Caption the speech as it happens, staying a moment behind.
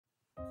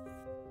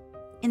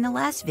In the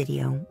last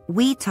video,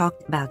 we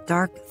talked about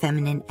dark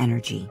feminine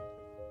energy.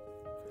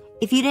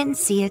 If you didn't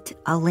see it,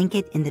 I'll link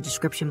it in the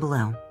description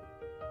below.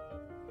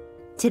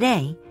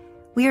 Today,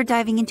 we are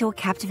diving into a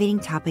captivating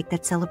topic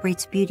that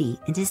celebrates beauty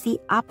and is the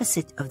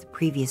opposite of the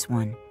previous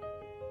one: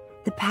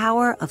 the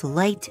power of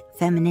light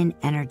feminine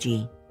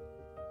energy.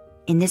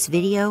 In this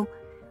video,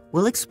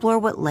 we'll explore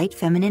what light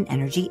feminine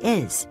energy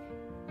is,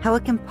 how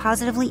it can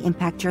positively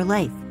impact your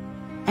life,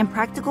 and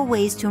practical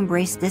ways to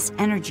embrace this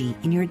energy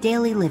in your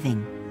daily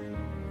living.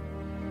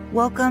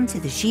 Welcome to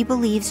the She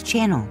Believes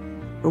channel,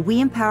 where we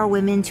empower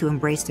women to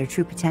embrace their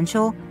true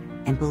potential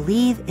and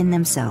believe in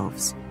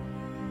themselves.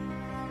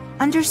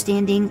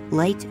 Understanding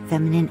light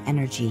feminine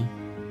energy.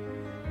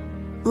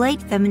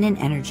 Light feminine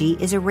energy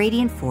is a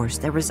radiant force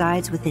that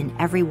resides within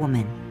every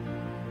woman.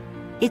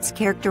 It's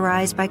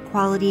characterized by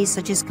qualities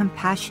such as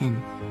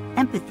compassion,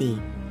 empathy,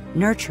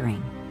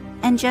 nurturing,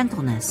 and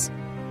gentleness.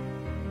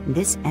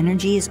 This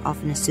energy is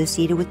often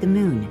associated with the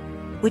moon,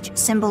 which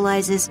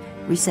symbolizes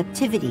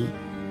receptivity,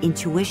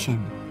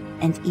 intuition,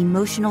 and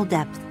emotional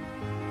depth.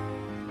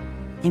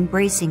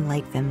 Embracing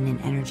light feminine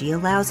energy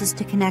allows us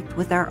to connect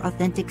with our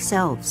authentic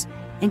selves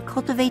and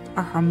cultivate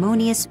a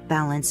harmonious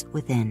balance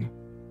within.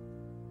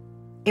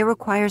 It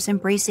requires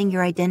embracing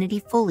your identity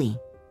fully.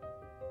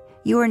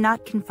 You are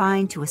not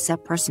confined to a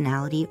set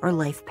personality or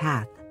life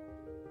path.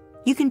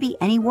 You can be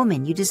any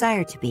woman you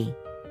desire to be.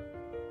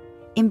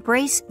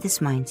 Embrace this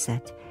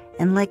mindset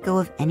and let go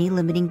of any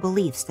limiting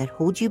beliefs that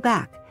hold you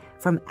back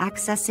from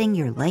accessing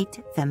your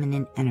light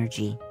feminine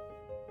energy.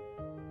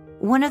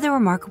 One of the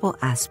remarkable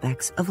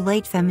aspects of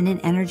light feminine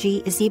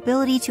energy is the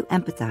ability to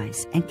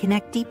empathize and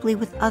connect deeply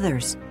with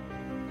others.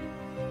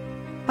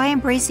 By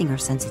embracing our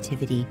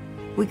sensitivity,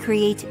 we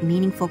create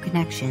meaningful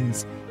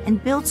connections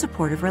and build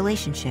supportive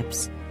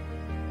relationships.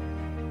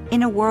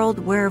 In a world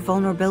where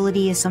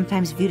vulnerability is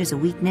sometimes viewed as a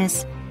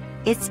weakness,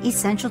 it's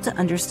essential to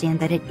understand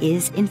that it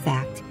is, in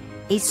fact,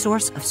 a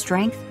source of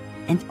strength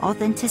and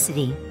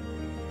authenticity.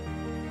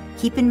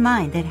 Keep in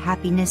mind that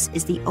happiness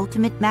is the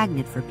ultimate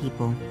magnet for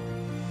people.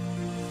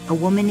 A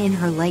woman in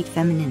her light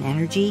feminine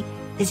energy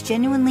is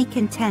genuinely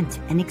content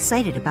and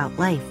excited about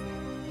life.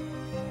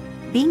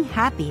 Being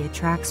happy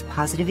attracts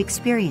positive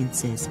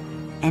experiences,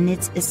 and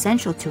it's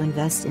essential to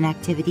invest in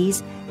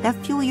activities that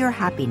fuel your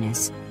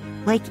happiness,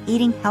 like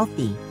eating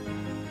healthy,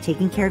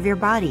 taking care of your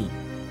body,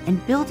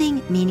 and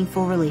building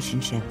meaningful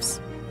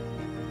relationships.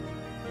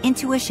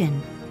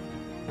 Intuition.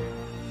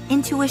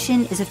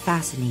 Intuition is a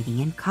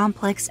fascinating and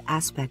complex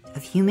aspect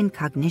of human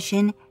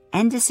cognition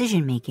and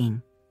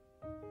decision-making.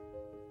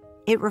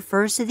 It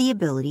refers to the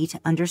ability to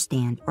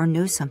understand or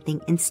know something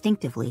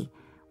instinctively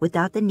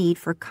without the need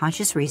for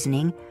conscious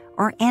reasoning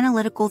or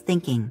analytical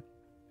thinking.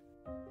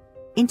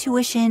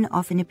 Intuition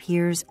often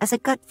appears as a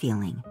gut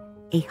feeling,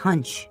 a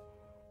hunch,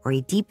 or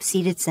a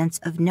deep-seated sense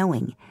of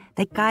knowing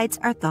that guides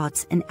our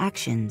thoughts and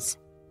actions.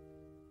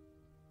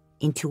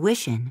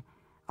 Intuition,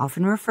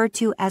 often referred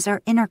to as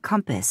our inner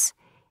compass,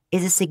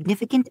 is a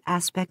significant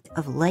aspect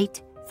of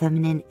light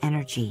feminine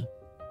energy.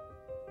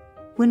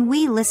 When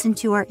we listen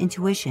to our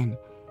intuition,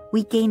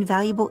 we gain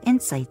valuable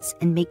insights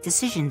and make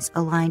decisions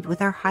aligned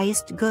with our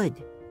highest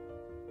good.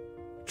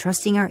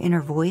 Trusting our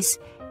inner voice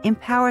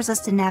empowers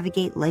us to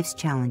navigate life's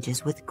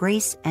challenges with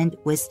grace and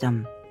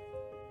wisdom.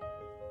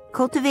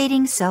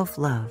 Cultivating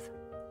self-love.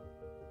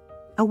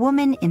 A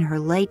woman in her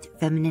light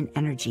feminine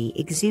energy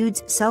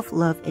exudes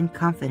self-love and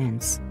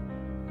confidence.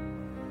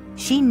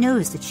 She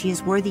knows that she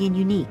is worthy and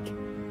unique,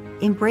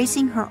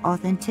 embracing her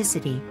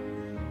authenticity.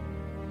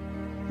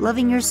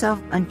 Loving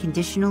yourself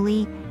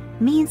unconditionally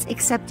means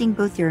accepting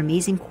both your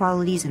amazing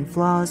qualities and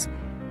flaws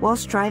while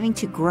striving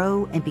to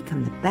grow and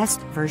become the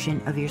best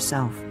version of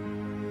yourself.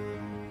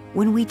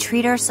 When we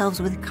treat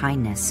ourselves with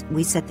kindness,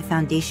 we set the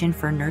foundation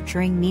for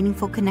nurturing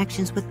meaningful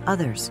connections with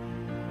others.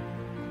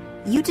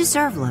 You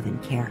deserve love and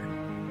care,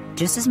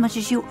 just as much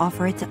as you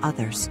offer it to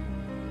others.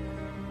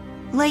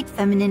 Light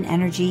feminine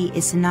energy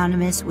is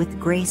synonymous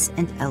with grace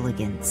and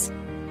elegance.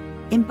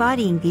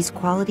 Embodying these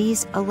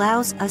qualities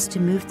allows us to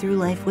move through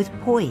life with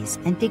poise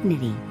and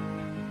dignity.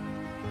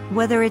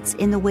 Whether it's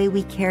in the way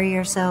we carry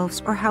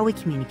ourselves or how we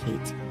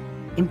communicate,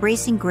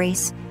 embracing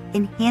grace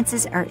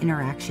enhances our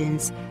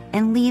interactions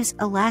and leaves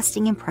a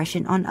lasting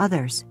impression on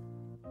others.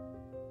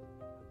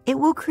 It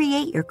will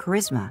create your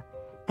charisma,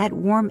 that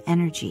warm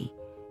energy,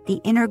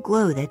 the inner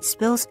glow that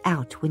spills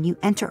out when you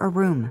enter a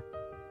room.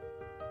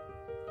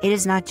 It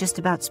is not just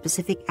about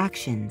specific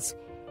actions,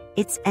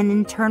 it's an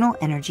internal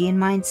energy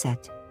and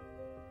mindset.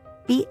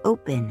 Be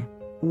open,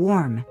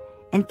 warm,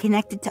 and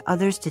connected to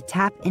others to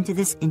tap into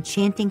this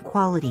enchanting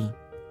quality.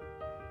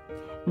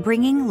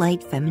 Bringing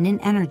light feminine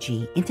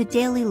energy into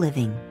daily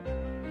living.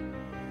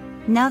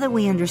 Now that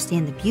we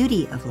understand the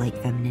beauty of light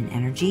feminine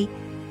energy,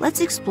 let's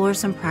explore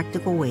some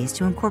practical ways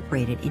to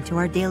incorporate it into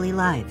our daily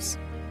lives.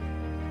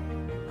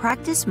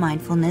 Practice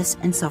mindfulness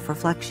and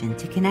self-reflection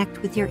to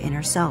connect with your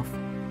inner self.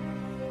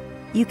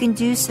 You can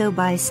do so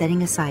by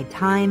setting aside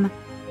time,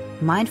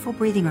 mindful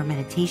breathing or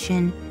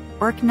meditation,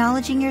 or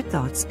acknowledging your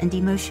thoughts and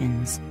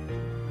emotions.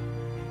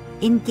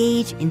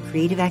 Engage in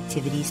creative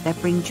activities that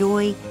bring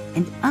joy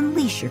and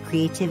unleash your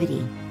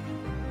creativity.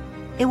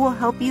 It will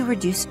help you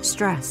reduce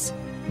stress,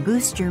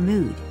 boost your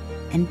mood,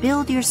 and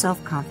build your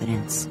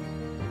self-confidence.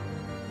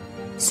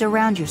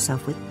 Surround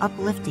yourself with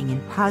uplifting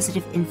and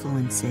positive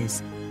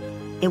influences.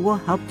 It will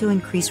help to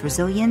increase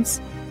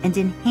resilience and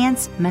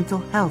enhance mental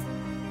health.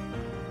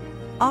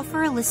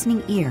 Offer a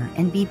listening ear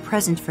and be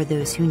present for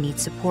those who need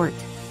support.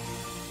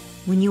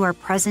 When you are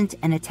present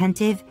and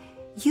attentive,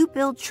 you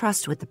build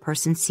trust with the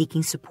person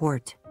seeking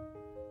support.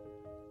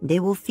 They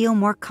will feel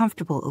more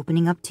comfortable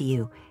opening up to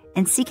you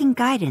and seeking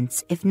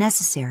guidance if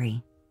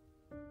necessary.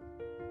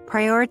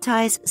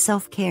 Prioritize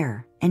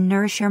self-care and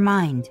nourish your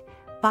mind,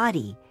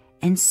 body,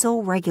 and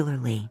soul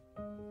regularly.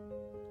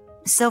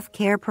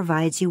 Self-care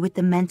provides you with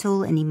the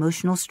mental and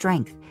emotional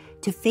strength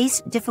to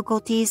face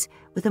difficulties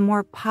with a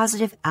more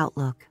positive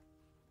outlook.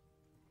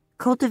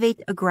 Cultivate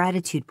a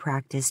gratitude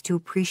practice to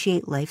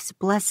appreciate life's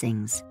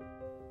blessings.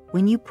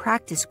 When you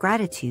practice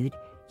gratitude,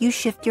 you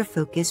shift your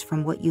focus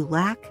from what you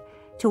lack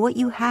to what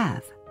you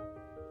have.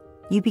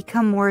 You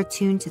become more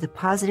attuned to the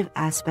positive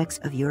aspects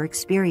of your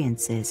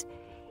experiences,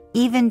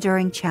 even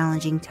during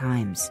challenging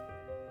times.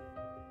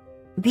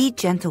 Be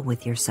gentle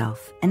with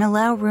yourself and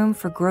allow room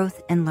for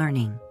growth and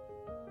learning.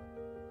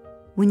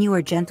 When you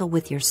are gentle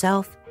with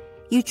yourself,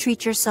 you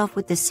treat yourself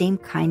with the same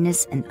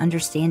kindness and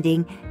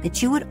understanding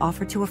that you would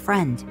offer to a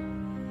friend.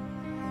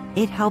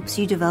 It helps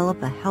you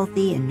develop a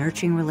healthy and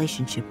nurturing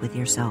relationship with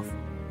yourself.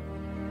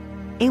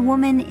 A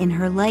woman in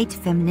her light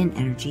feminine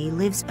energy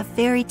lives a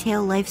fairy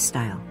tale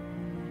lifestyle.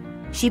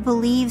 She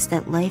believes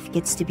that life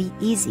gets to be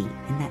easy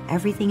and that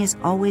everything is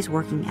always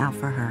working out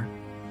for her.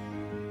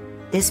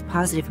 This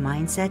positive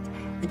mindset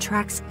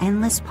attracts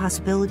endless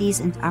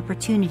possibilities and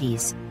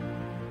opportunities.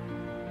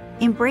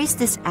 Embrace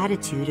this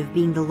attitude of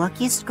being the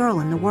luckiest girl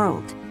in the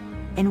world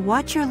and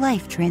watch your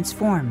life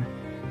transform.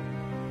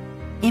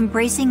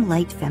 Embracing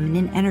light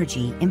feminine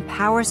energy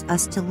empowers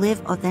us to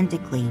live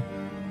authentically,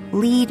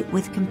 lead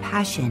with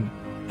compassion,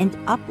 and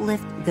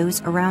uplift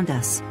those around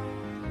us.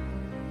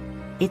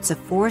 It's a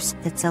force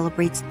that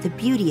celebrates the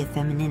beauty of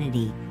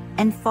femininity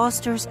and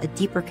fosters a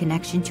deeper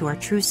connection to our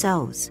true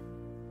selves.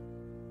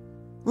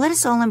 Let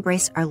us all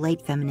embrace our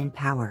light feminine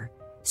power,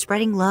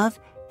 spreading love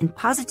and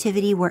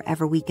positivity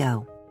wherever we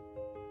go.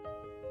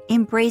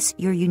 Embrace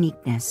your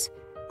uniqueness,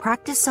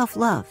 practice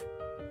self-love,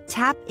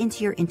 tap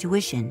into your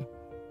intuition,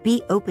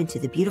 be open to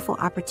the beautiful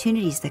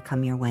opportunities that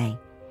come your way,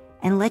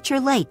 and let your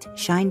light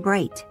shine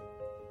bright.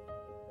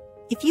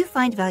 If you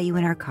find value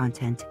in our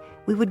content,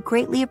 we would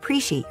greatly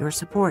appreciate your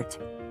support.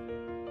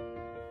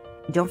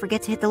 Don't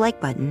forget to hit the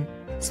like button,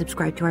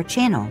 subscribe to our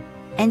channel,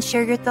 and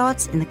share your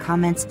thoughts in the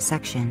comments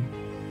section.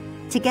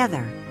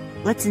 Together,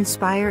 let's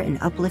inspire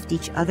and uplift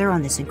each other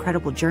on this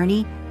incredible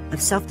journey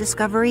of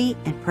self-discovery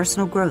and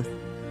personal growth.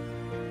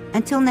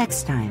 Until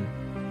next time,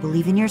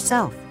 believe in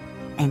yourself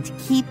and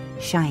keep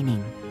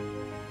shining.